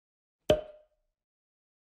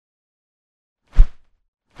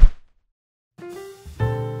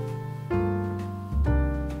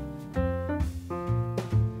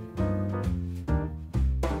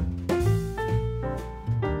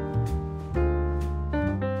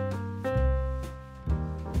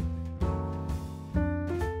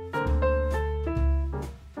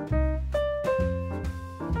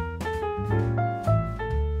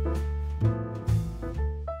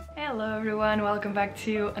everyone, welcome back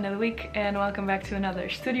to another week and welcome back to another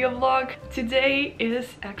studio vlog. Today is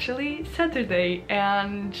actually Saturday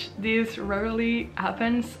and this rarely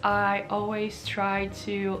happens. I always try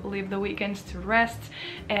to leave the weekends to rest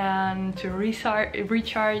and to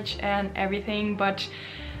recharge and everything, but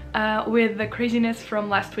with the craziness from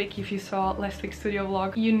last week, if you saw last week's studio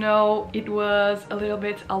vlog, you know it was a little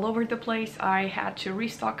bit all over the place. I had to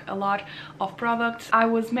restock a lot of products. I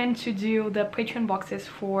was meant to do the Patreon boxes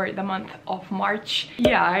for the month of March.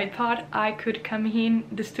 Yeah, I thought I could come in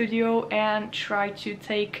the studio and try to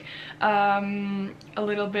take a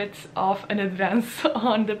little bit of an advance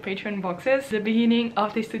on the Patreon boxes. The beginning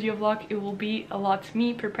of the studio vlog, it will be a lot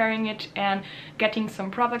me preparing it and getting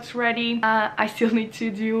some products ready. I still need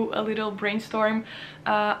to do a little brainstorm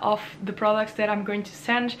of the products that I'm going to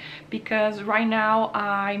send, because right now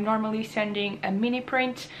I'm normally sending a mini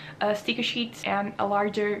print, a sticker sheet and a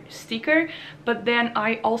larger sticker, but then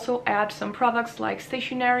I also add some products like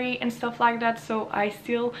stationery and stuff like that, so I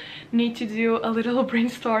still need to do a little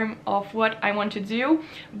brainstorm of what I want to do.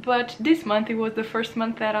 But this month, it was the first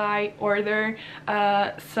month that I ordered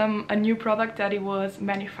a new product that it was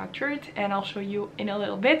manufactured, and I'll show you in a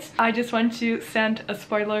little bit. I just want to send a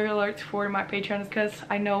spoiler alert for my patrons because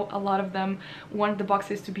I know a lot of them want the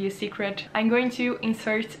boxes to be a secret. I'm going to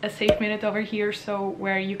insert a save minute over here, so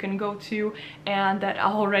where you can go to, and that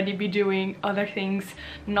I'll already be doing other things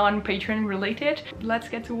non-Patreon related. Let's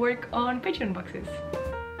get to work on Patreon boxes.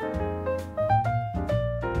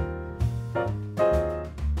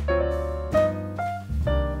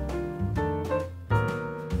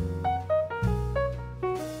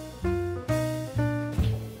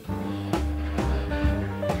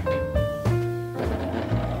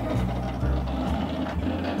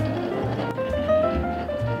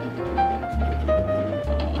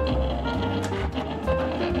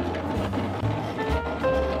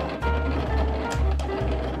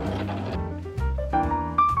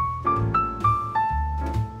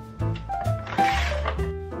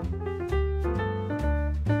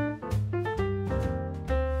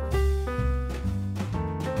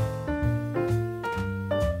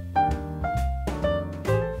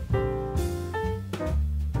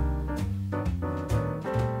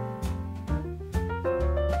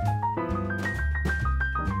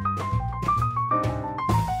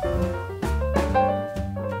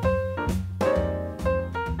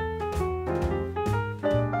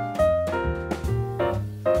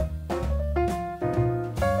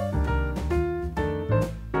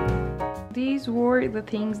 These were the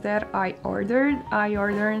things that I ordered. I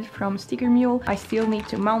ordered from Sticker Mule. I still need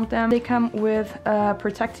to mount them. They come with a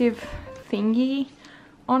protective thingy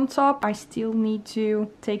on top. I still need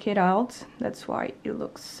to take it out. That's why it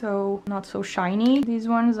looks so not so shiny. These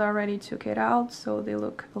ones I already took it out, so they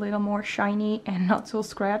look a little more shiny and not so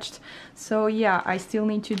scratched. So yeah, I still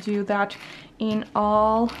need to do that in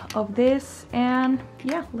all of this, and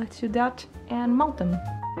yeah, let's do that and mount them.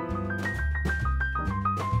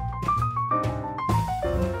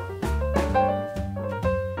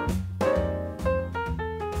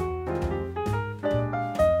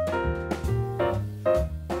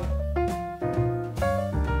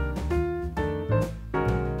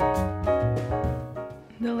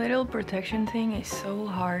 The little protection thing is so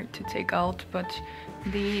hard to take out, but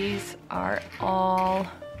these are all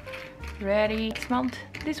ready. Let's mount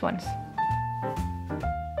these ones.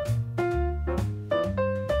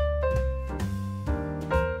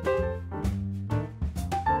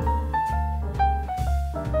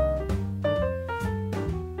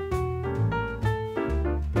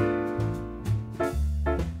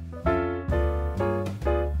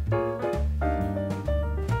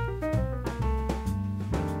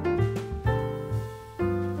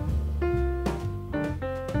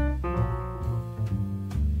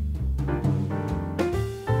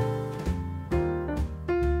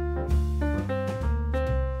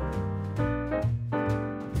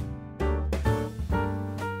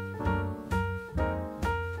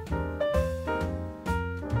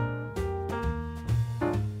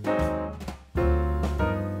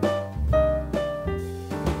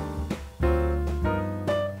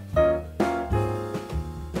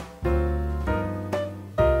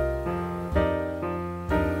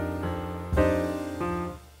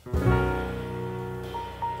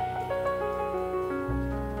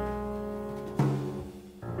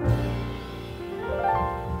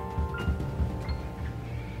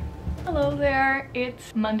 there,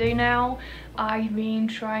 it's Monday now. I've been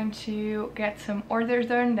trying to get some orders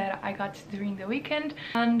done that I got during the weekend,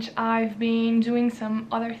 and I've been doing some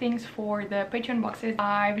other things for the Patreon boxes.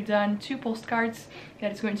 I've done 2 postcards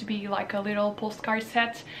that is going to be like a little postcard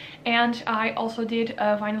set, and I also did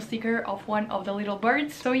a vinyl sticker of one of the little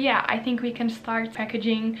birds. So yeah, I think we can start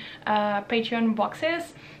packaging Patreon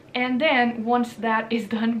boxes. And then once that is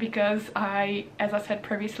done, because as I said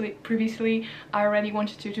previously, I already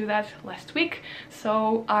wanted to do that last week,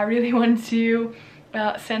 so I really want to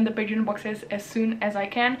send the Patreon boxes as soon as I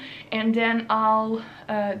can, and then I'll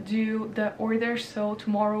do the orders, so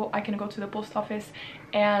tomorrow I can go to the post office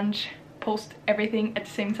and post everything at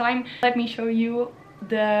the same time. Let me show you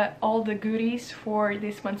all the goodies for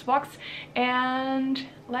this month's box, and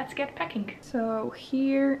let's get packing. So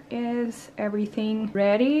here is everything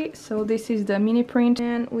ready. So this is the mini print,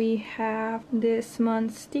 and we have this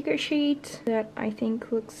month's sticker sheet that I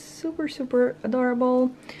think looks super adorable.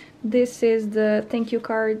 This is the thank you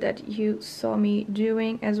card that you saw me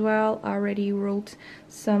doing as well. I already wrote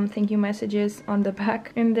some thank you messages on the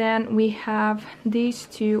back. And then we have these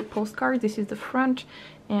 2 postcards. This is the front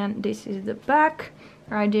and this is the back.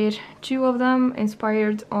 I did 2 of them,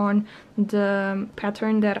 inspired on the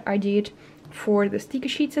pattern that I did for the sticker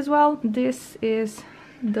sheets as well. This is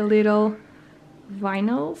the little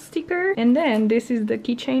vinyl sticker, and then this is the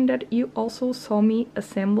keychain that you also saw me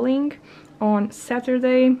assembling on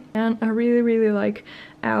Saturday, and I really like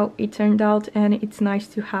how it turned out, and it's nice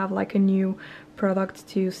to have like a new product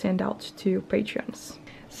to send out to patrons.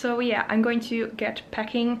 So yeah, I'm going to get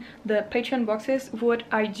packing the Patreon boxes. What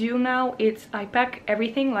I do now is I pack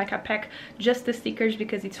everything, like I pack just the stickers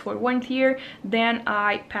because it's for 1 tier, then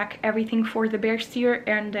I pack everything for the bears tier,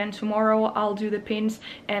 and then tomorrow I'll do the pins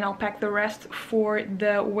and I'll pack the rest for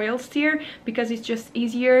the whales tier because it's just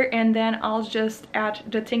easier, and then I'll just add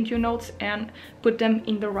the thank you notes and put them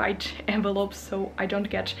in the right envelopes so I don't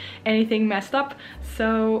get anything messed up.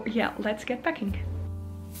 So yeah, let's get packing.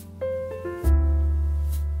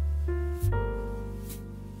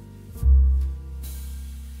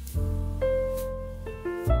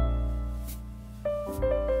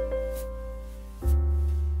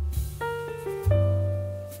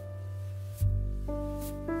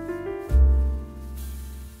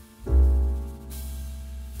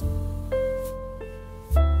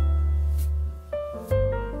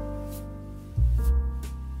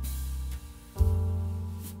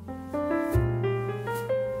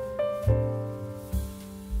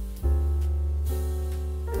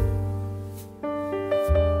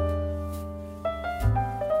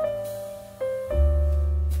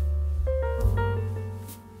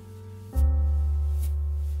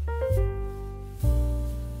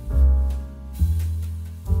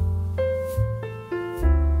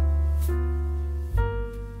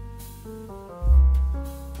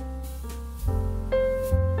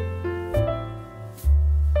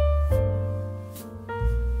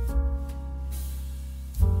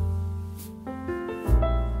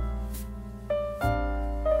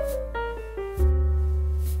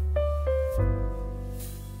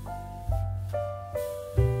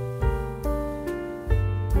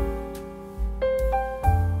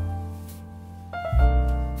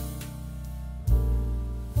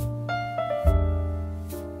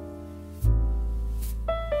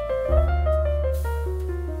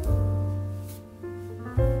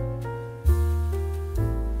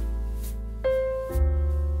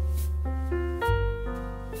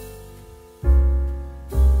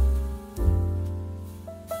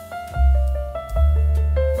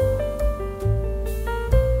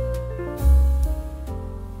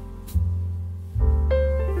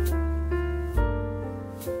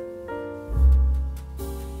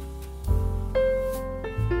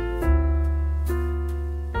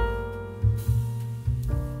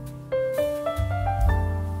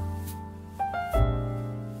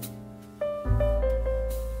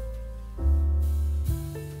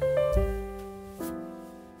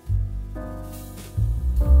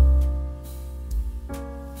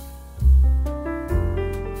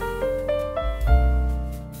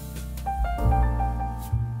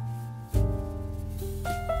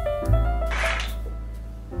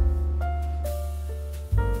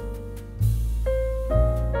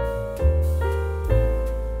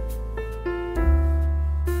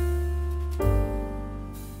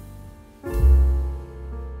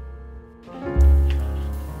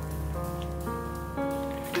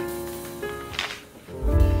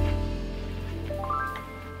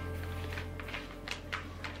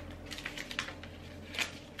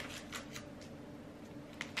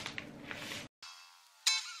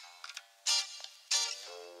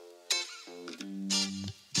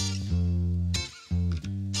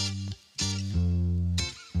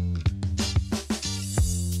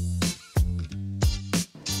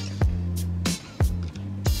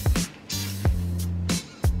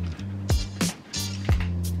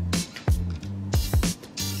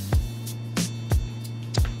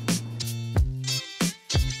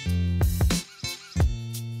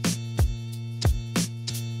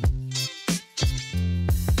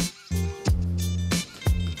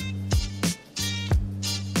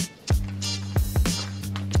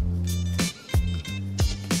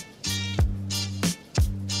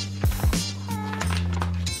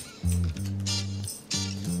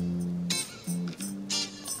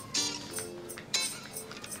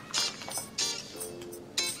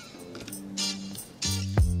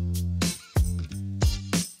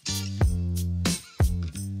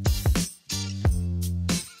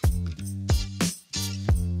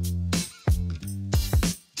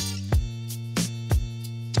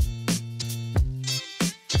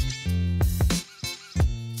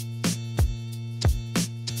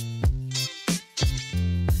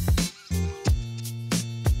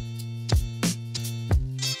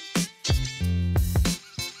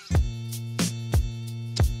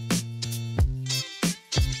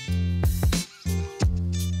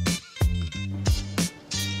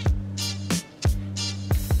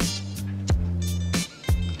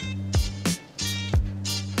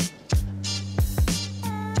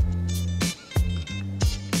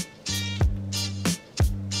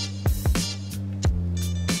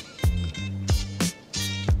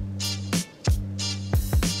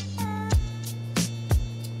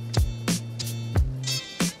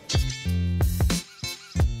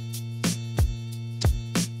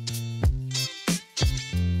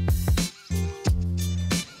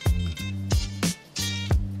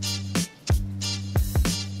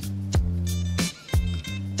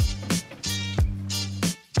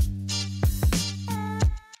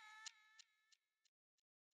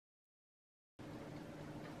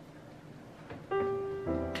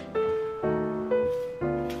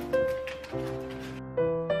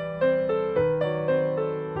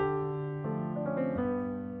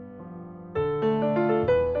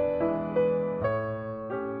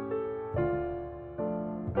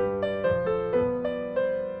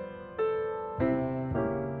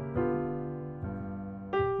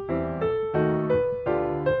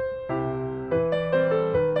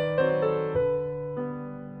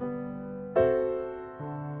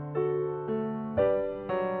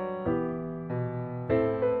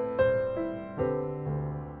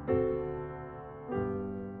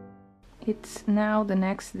 It's now the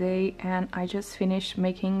next day and I just finished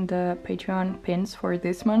making the Patreon pins for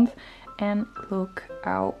this month, and look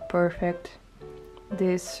how perfect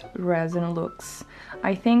this resin looks.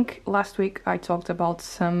 I think last week I talked about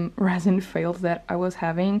some resin fails that I was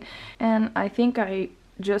having, and I think I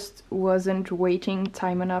just wasn't waiting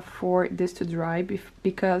time enough for this to dry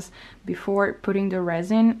because before putting the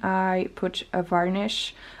resin I put a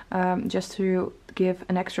varnish just to give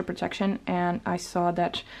an extra protection, and I saw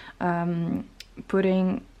that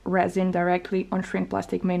putting resin directly on shrink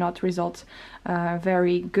plastic may not result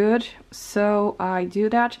very good, so I do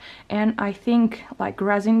that. And I think like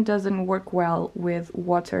resin doesn't work well with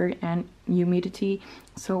water and humidity,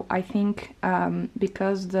 so I think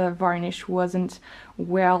because the varnish wasn't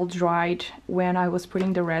well dried when I was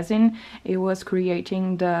putting the resin, it was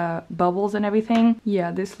creating the bubbles and everything.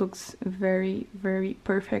 Yeah, this looks very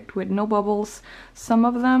perfect with no bubbles. Some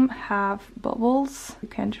of them have bubbles, you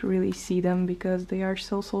can't really see them because they are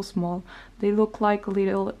so small. They look like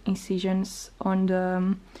little incisions on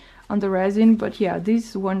the resin, but yeah,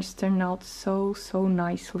 these ones turn out so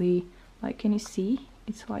nicely. Like, can you see?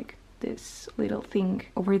 It's like this little thing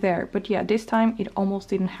over there, but yeah, this time it almost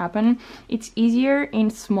didn't happen. It's easier in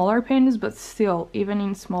smaller pins, but still, even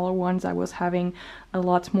in smaller ones I was having a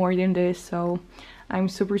lot more than this, so I'm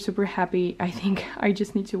super happy. I think I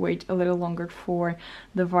just need to wait a little longer for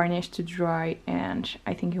the varnish to dry, and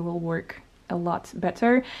I think it will work a lot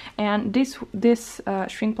better. And this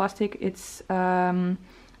shrink plastic, it's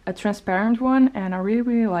a transparent one, and I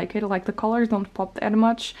really like it. Like, the colors don't pop that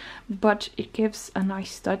much, but it gives a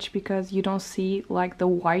nice touch because you don't see like the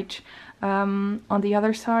white on the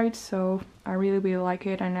other side, so I really like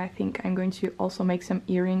it. And I think I'm going to also make some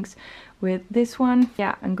earrings with this one.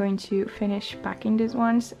 Yeah, I'm going to finish packing these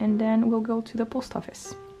ones and then we'll go to the post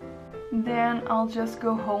office. Then I'll just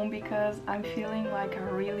go home because I'm feeling like I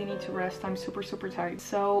really need to rest. I'm super tired.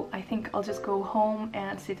 So I think I'll just go home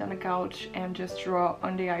and sit on the couch and just draw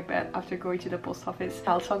on the iPad after going to the post office.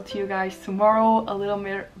 I'll talk to you guys tomorrow a little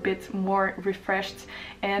bit more refreshed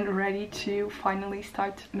and ready to finally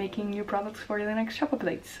start making new products for the next shop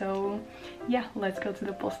update. So yeah, let's go to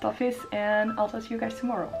the post office and I'll talk to you guys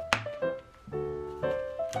tomorrow.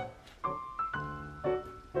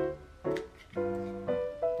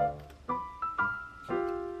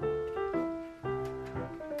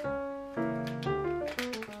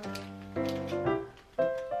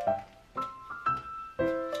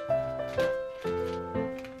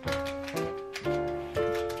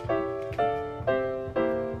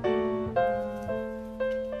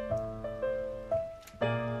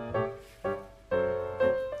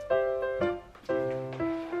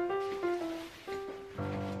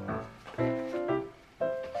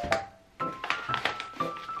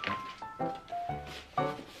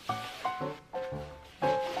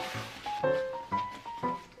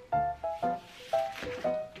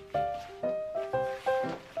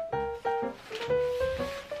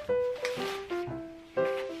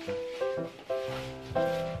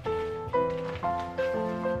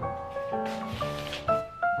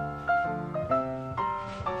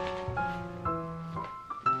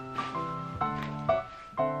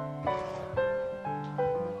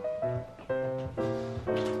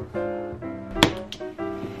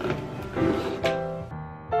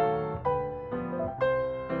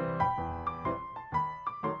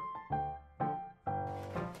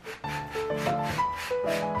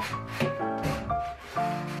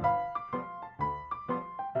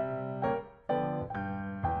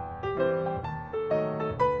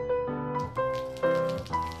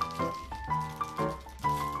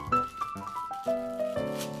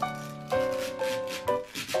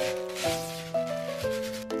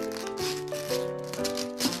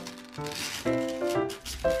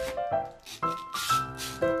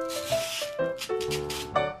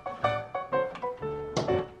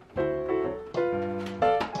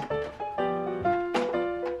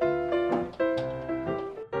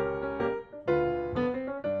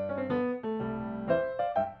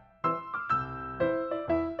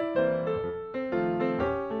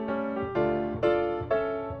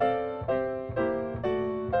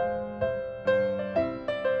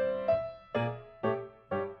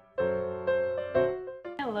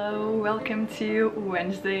 Welcome to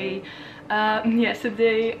Wednesday.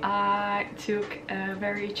 Yesterday I took a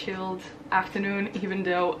very chilled afternoon, even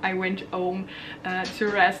though I went home to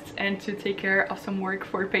rest and to take care of some work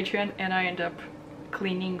for Patreon, and I ended up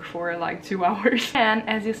cleaning for like 2 hours. And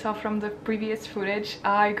as you saw from the previous footage,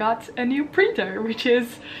 I got a new printer, which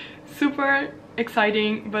is super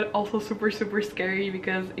exciting but also super scary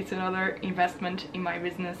because it's another investment in my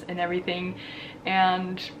business and everything.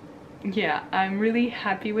 And yeah, I'm really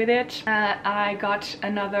happy with it. I got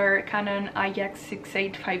another Canon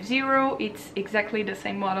IX6850. It's exactly the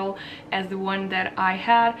same model as the one that I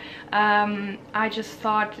had. I just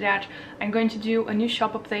thought that I'm going to do a new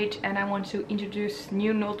shop update and I want to introduce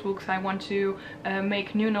new notebooks. I want to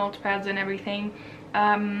make new notepads and everything.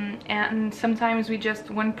 And sometimes we just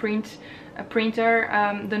want a printer,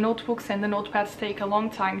 the notebooks and the notepads take a long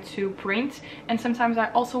time to print, and sometimes I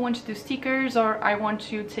also want to do stickers, or I want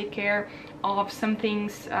to take care of some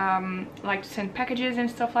things like to send packages and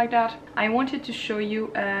stuff like that. I wanted to show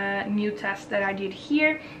you a new test that I did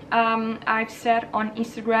here. I've said on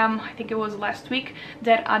Instagram, I think it was last week,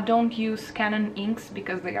 that I don't use Canon inks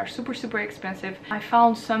because they are super expensive. I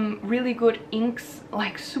found some really good inks,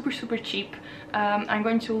 like super cheap. I'm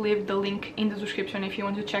going to leave the link in the description if you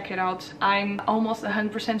want to check it out. I'm almost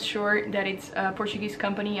 100% sure that it's a Portuguese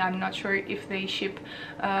company. I'm not sure if they ship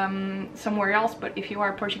somewhere else, but if you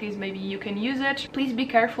are Portuguese, maybe you can use it. Please be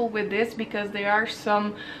careful with this because there are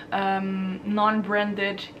some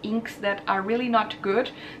non-branded inks that are really not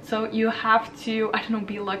good, so you have to, I don't know,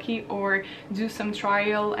 be lucky or do some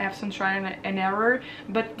trial, have some trial and error.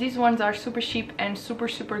 But these ones are super cheap and super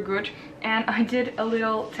good. And I did a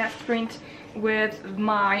little test print with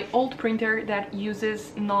my old printer that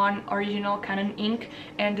uses non-original Canon ink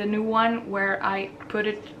and the new one where I put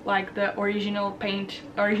it like the original paint,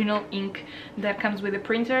 original ink that comes with the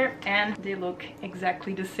printer, and they look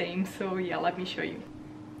exactly the same. So yeah, let me show you.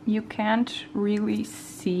 You can't really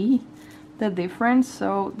see the difference.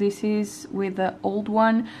 So this is with the old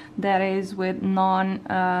one that is with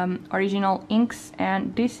non-original inks,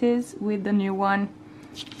 and this is with the new one.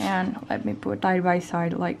 And let me put side by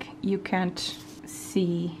side, like you can't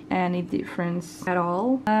see any difference at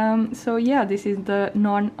all. So yeah, this is the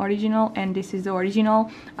non-original and this is the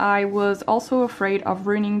original. I was also afraid of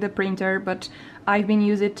ruining the printer, but I've been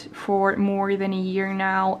using it for more than a year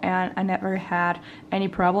now and I never had any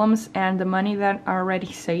problems, and the money that I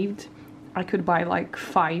already saved, I could buy like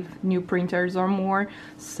 5 new printers or more.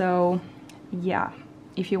 So yeah,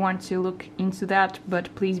 if you want to look into that,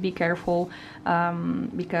 but please be careful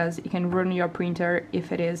because it can ruin your printer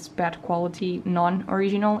if it is bad quality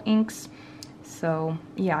non-original inks. So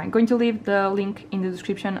yeah, I'm going to leave the link in the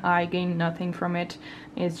description. I gain nothing from it,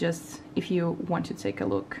 it's just if you want to take a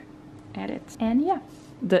look at it. And yeah,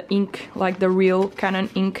 the ink, like the real Canon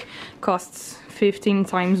ink, costs 15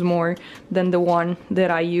 times more than the one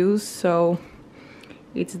that I use, so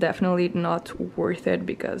it's definitely not worth it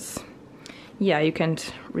because yeah, you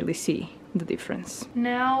can't really see the difference.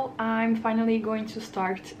 Now I'm finally going to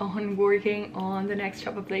start on working on the next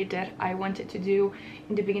shop update that I wanted to do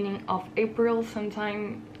in the beginning of April,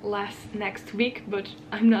 sometime next week, but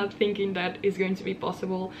I'm not thinking that is going to be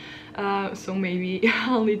possible, so maybe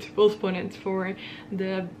I'll need to postpone it for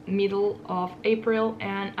the middle of April.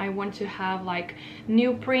 And I want to have like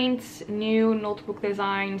new prints, new notebook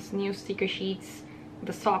designs, new sticker sheets,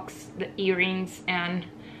 the socks, the earrings, and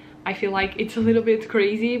I feel like it's a little bit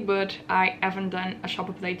crazy, but I haven't done a shop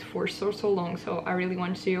update for so long, so I really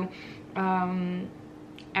want to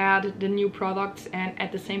add the new products and at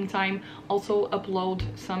the same time also upload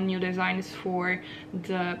some new designs for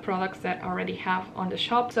the products that I already have on the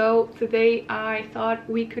shop. So today I thought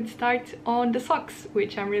we could start on the socks,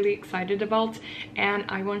 which I'm really excited about, and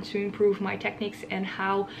I want to improve my techniques and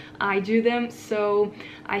how I do them. So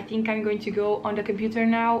I think I'm going to go on the computer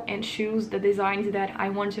now and choose the designs that I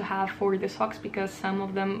want to have for the socks, because some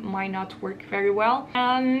of them might not work very well.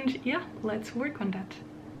 And yeah, let's work on that.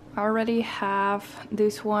 I already have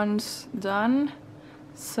these ones done,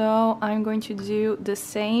 so I'm going to do the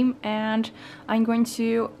same, and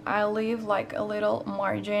I'll leave like a little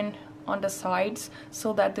margin on the sides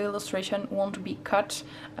so that the illustration won't be cut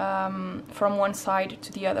from one side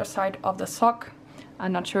to the other side of the sock.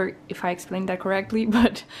 I'm not sure if I explained that correctly,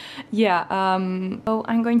 but yeah, so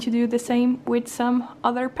I'm going to do the same with some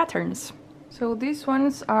other patterns. So these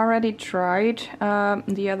ones I already tried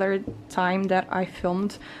the other time that I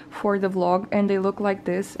filmed for the vlog, and they look like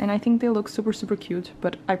this, and I think they look super cute,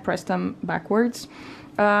 but I pressed them backwards.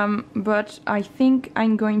 But I think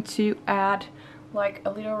I'm going to add like a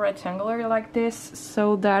little rectangular like this,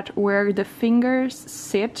 so that where the fingers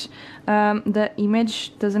sit, the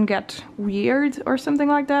image doesn't get weird or something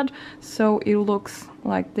like that, so it looks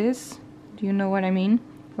like this. Do you know what I mean?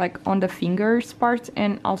 Like on the fingers part,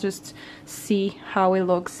 and I'll just see how it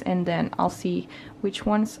looks, and then I'll see which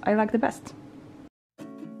ones I like the best.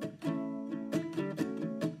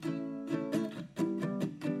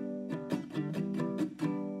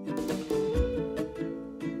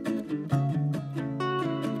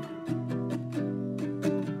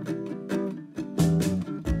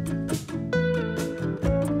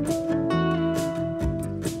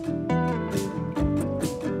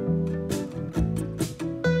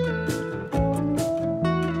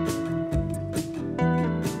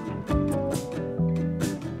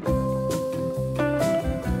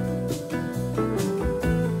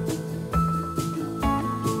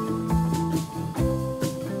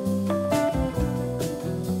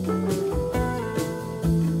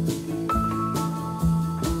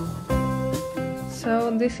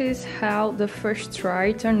 this is how the first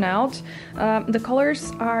try turned out. The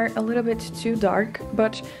colors are a little bit too dark,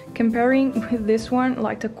 but comparing with this one,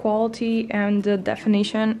 like the quality and the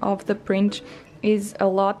definition of the print is a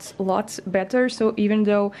lot better. So even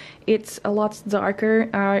though it's a lot darker,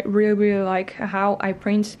 I really like how I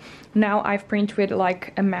print. Now I've printed with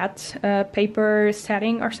like a matte paper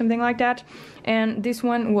setting or something like that, and this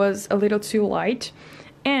one was a little too light.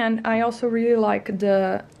 And I also really like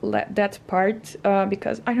that part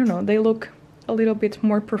because I don't know, they look a little bit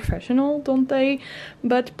more professional, don't they?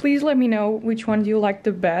 But please let me know which one do you like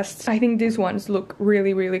the best. I think these ones look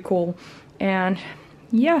really cool. And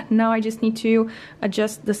yeah, now I just need to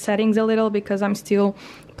adjust the settings a little because I'm still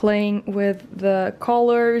playing with the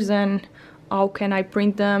colors and how can I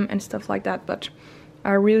print them and stuff like that. But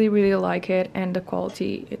I really like it, and the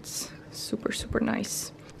quality, it's super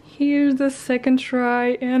nice. Here's the second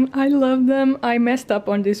try, and I love them. I messed up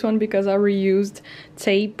on this one because I reused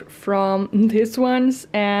tape from this ones,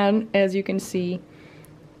 and as you can see,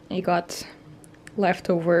 I got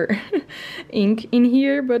leftover ink in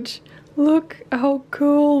here, but look how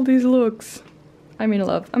cool this looks. I'm in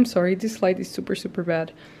love. I'm sorry, this light is super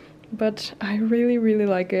bad, but I really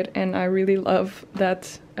like it, and I really love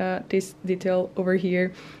that this detail over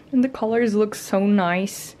here, and the colors look so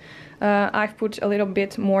nice. I've put a little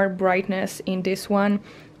bit more brightness in this one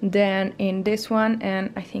than in this one,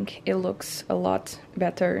 and I think it looks a lot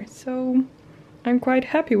better, so I'm quite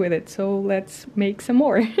happy with it. So let's make some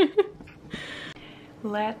more.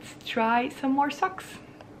 Let's try some more socks.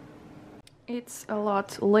 It's a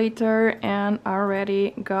lot later and I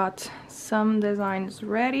already got some designs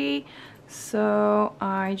ready, so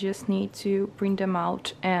I just need to print them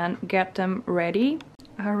out and get them ready.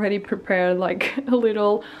 I already prepared like a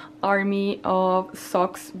little army of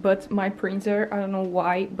socks, but my printer, I don't know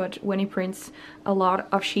why, but when it prints a lot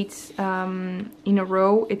of sheets in a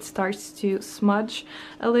row, it starts to smudge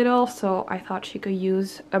a little, so I thought she could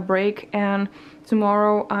use a break. And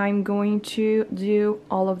tomorrow I'm going to do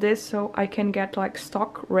all of this so I can get like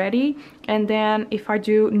stock ready, and then if I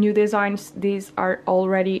do new designs, these are all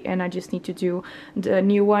ready and I just need to do the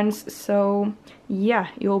new ones. So yeah,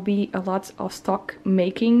 it will be a lot of stock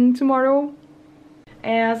making tomorrow.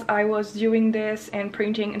 As I was doing this and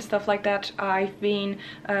printing and stuff like that, I've been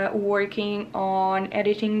working on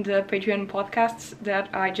editing the Patreon podcasts that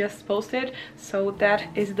I just posted, so that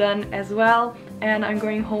is done as well, and I'm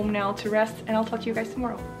going home now to rest, and I'll talk to you guys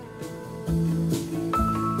tomorrow.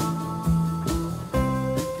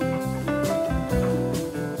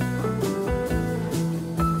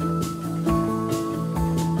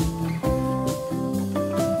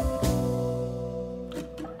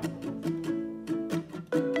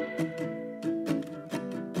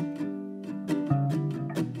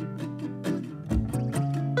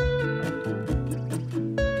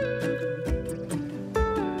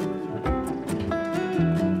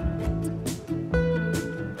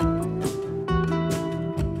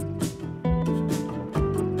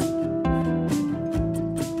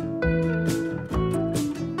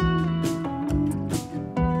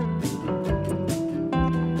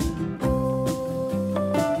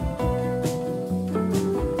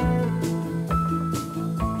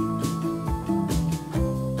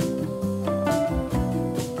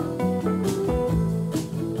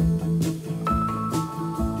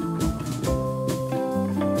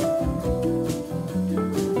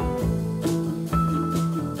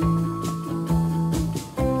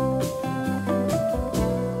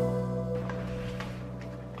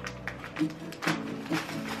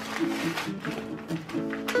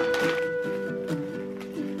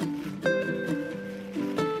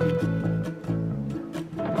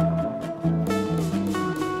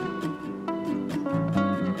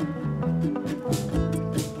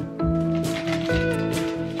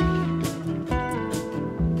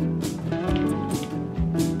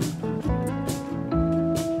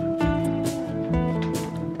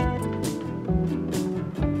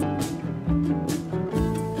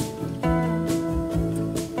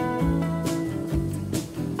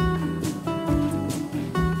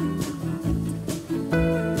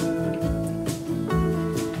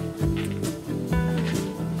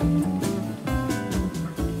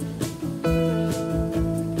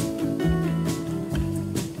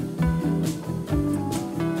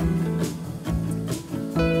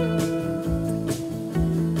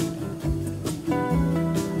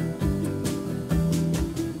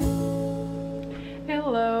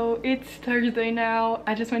 It's Thursday now.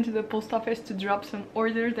 I just went to the post office to drop some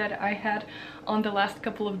orders that I had on the last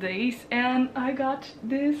couple of days, and I got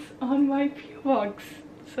this on my PO box.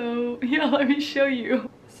 So yeah, let me show you.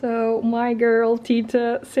 So my girl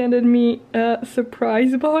Tita sent me a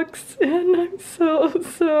surprise box and I'm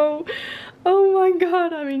so oh my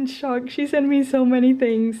god, I'm in shock. She sent me so many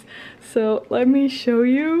things. So let me show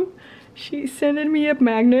you. She sent me a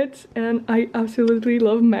magnet and I absolutely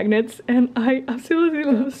love magnets and I absolutely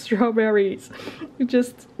love strawberries.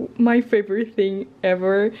 Just my favorite thing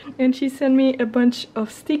ever. And she sent me a bunch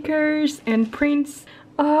of stickers and prints.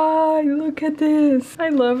 Ah, look at this. I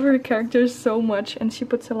love her characters so much and she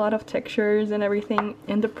puts a lot of textures and everything,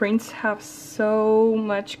 and the prints have so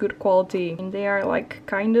much good quality and they are like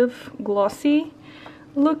kind of glossy.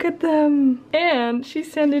 Look at them. And she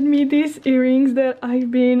sent me these earrings that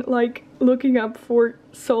I've been like looking up for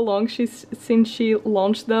so long since she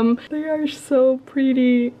launched them. They are so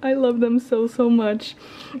pretty. I love them so much.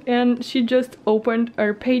 And she just opened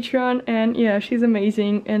her Patreon and yeah, she's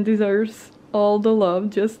amazing and deserves all the love.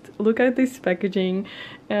 Just look at this packaging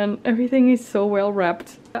and everything is so well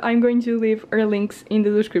wrapped. I'm going to leave her links in the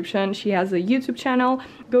description. She has a YouTube channel.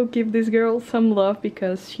 Go give this girl some love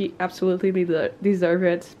because she absolutely deserves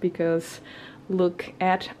it, because look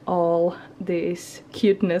at all this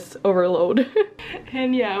cuteness overload.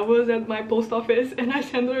 And yeah, I was at my post office and I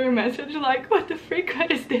sent her a message like, what the freak,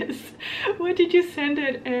 what is this? What did you send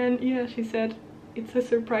it? And yeah, she said, it's a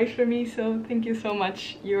surprise for me, so thank you so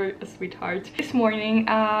much, you're a sweetheart. This morning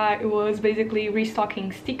I was basically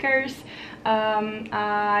restocking stickers.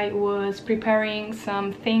 I was preparing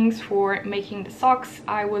some things for making the socks.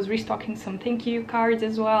 I was restocking some thank you cards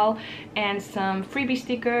as well and some freebie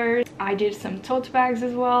stickers. I did some tote bags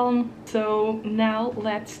as well. So now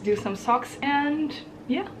let's do some socks and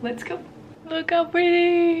yeah, let's go. Look how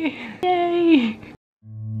pretty! Yay!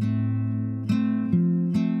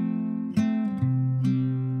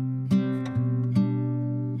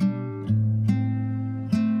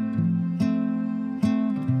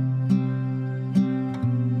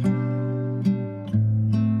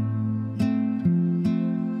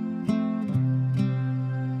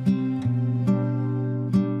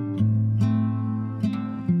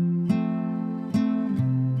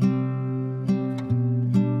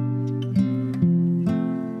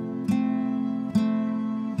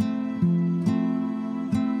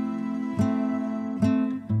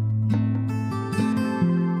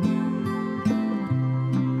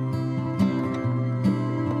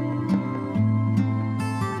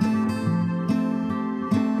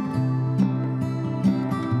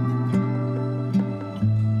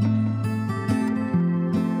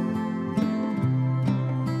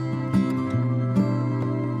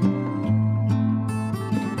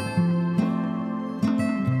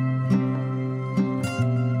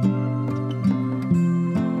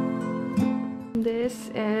 This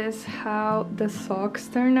is how the socks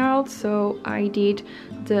turn out. So I did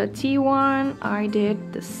the T one, I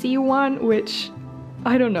did the C one, which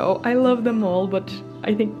I don't know, I love them all, but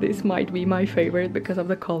I think this might be my favorite because of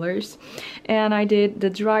the colors. And I did the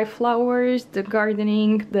dry flowers, the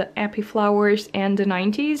gardening, the happy flowers and the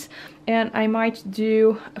 90s. And I might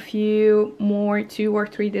do a few more, 2 or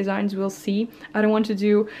 3 designs, we'll see. I don't want to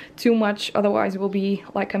do too much, otherwise it will be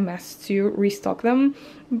like a mess to restock them.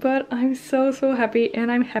 But I'm so happy,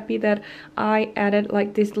 and I'm happy that I added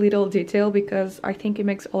like this little detail because I think it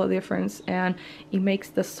makes all the difference and it makes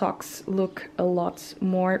the socks look a lot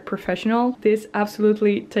more professional. This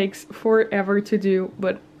absolutely takes forever to do,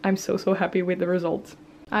 but I'm so happy with the results.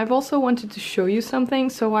 I've also wanted to show you something.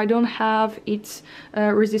 So I don't have its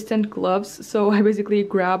resistant gloves, so I basically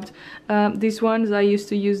grabbed these ones. I used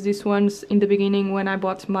to use these ones in the beginning when I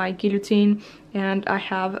bought my guillotine, and I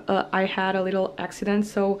had a little accident,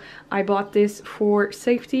 so I bought this for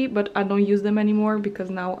safety, but I don't use them anymore because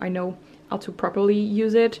now I know how to properly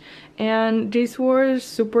use it. And this was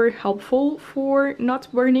super helpful for not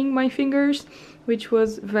burning my fingers, which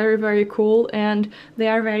was very cool. And they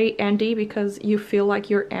are very handy because you feel like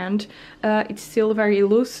your hand it's still very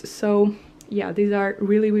loose. So yeah, these are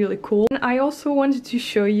really cool. And I also wanted to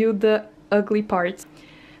show you the ugly parts.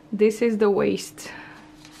 This is the waste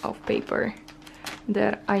of paper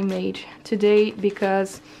that I made today,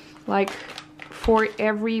 because like for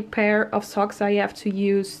every pair of socks I have to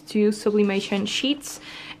use 2 sublimation sheets,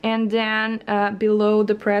 and then below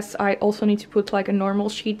the press I also need to put like a normal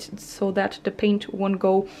sheet so that the paint won't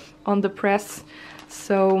go on the press.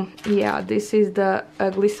 So yeah, this is the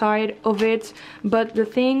ugly side of it. But the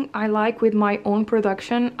thing I like with my own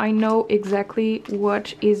production, I know exactly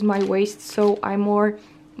what is my waste, so I'm more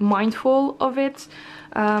mindful of it.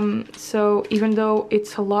 So even though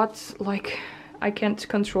it's a lot, like I can't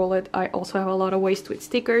control it, I also have a lot of waste with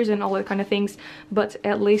stickers and all that kind of things, but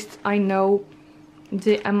at least I know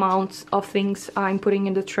the amount of things I'm putting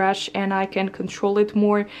in the trash, and I can control it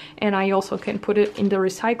more, and I also can put it in the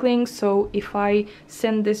recycling. So if I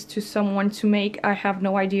send this to someone to make, I have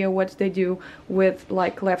no idea what they do with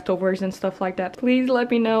like leftovers and stuff like that. Please let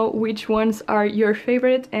me know which ones are your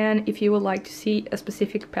favorite and if you would like to see a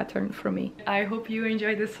specific pattern from me. I hope you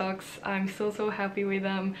enjoy the socks. I'm so happy with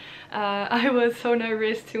them. I was so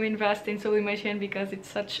nervous to invest in sublimation because it's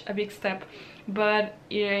such a big step, but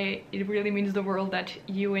it really means the world that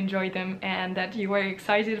you enjoy them and that you are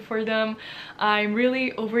excited for them. I'm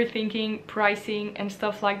really overthinking pricing and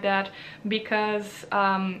stuff like that because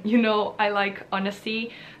you know, I like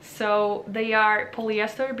honesty. So they are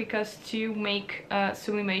polyester because to make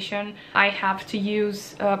sublimation I have to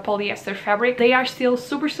use polyester fabric. They are still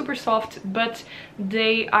super soft, but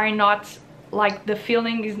they are not like, the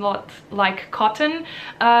feeling is not like cotton.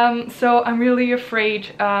 So I'm really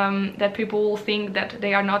afraid that people will think that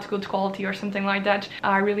they are not good quality or something like that.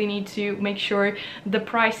 I really need to make sure the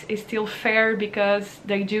price is still fair because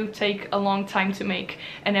they do take a long time to make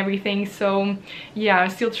and everything. So yeah, I'm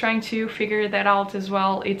still trying to figure that out as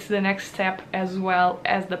well. It's the next step, as well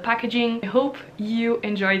as the packaging. I hope you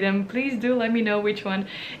enjoy them. Please do let me know which one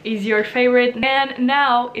is your favorite. And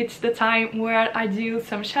now it's the time where I do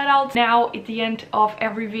some shout outs. Now at the end of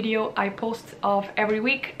every video I post of every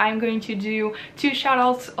week, I'm going to do 2 shout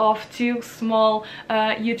outs of 2 small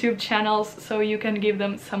YouTube channels, so you can give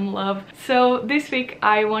them some love. So this week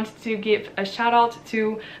I wanted to give a shout out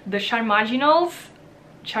to the Charmaginals.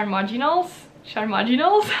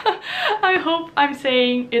 I hope I'm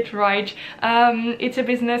saying it right. It's a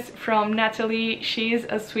business from Natalie. She's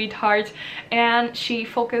a sweetheart and she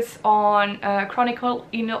focuses on chronic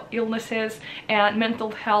illnesses and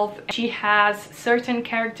mental health. She has certain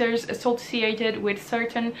characters associated with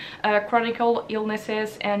certain chronic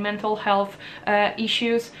illnesses and mental health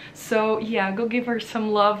issues. So yeah, go give her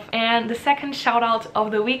some love. And the second shout out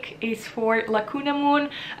of the week is for Lacuna Moon.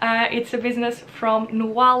 It's a business from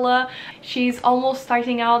Nuala. She's almost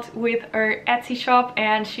starting out with her Etsy shop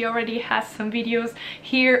and she already has some videos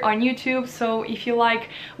here on YouTube. So if you like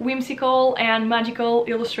whimsical and magical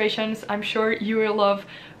illustrations, I'm sure you will love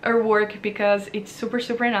her work because it's super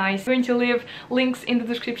nice. I'm going to leave links in the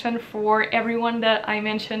description for everyone that I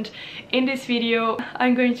mentioned in this video.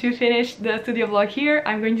 I'm going to finish the studio vlog here.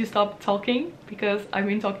 I'm going to stop talking because I've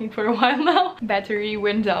been talking for a while now. Battery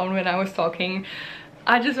went down when I was talking.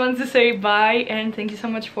 I just want to say bye and thank you so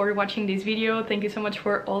much for watching this video. Thank you so much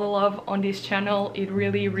for all the love on this channel. It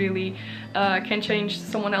really can change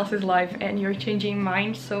someone else's life and you're changing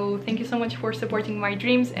mine. So thank you so much for supporting my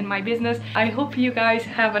dreams and my business. I hope you guys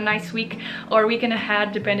have a nice week or weekend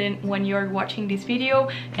ahead, depending when you're watching this video,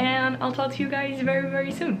 and I'll talk to you guys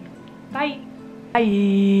very soon. Bye.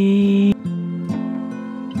 Bye.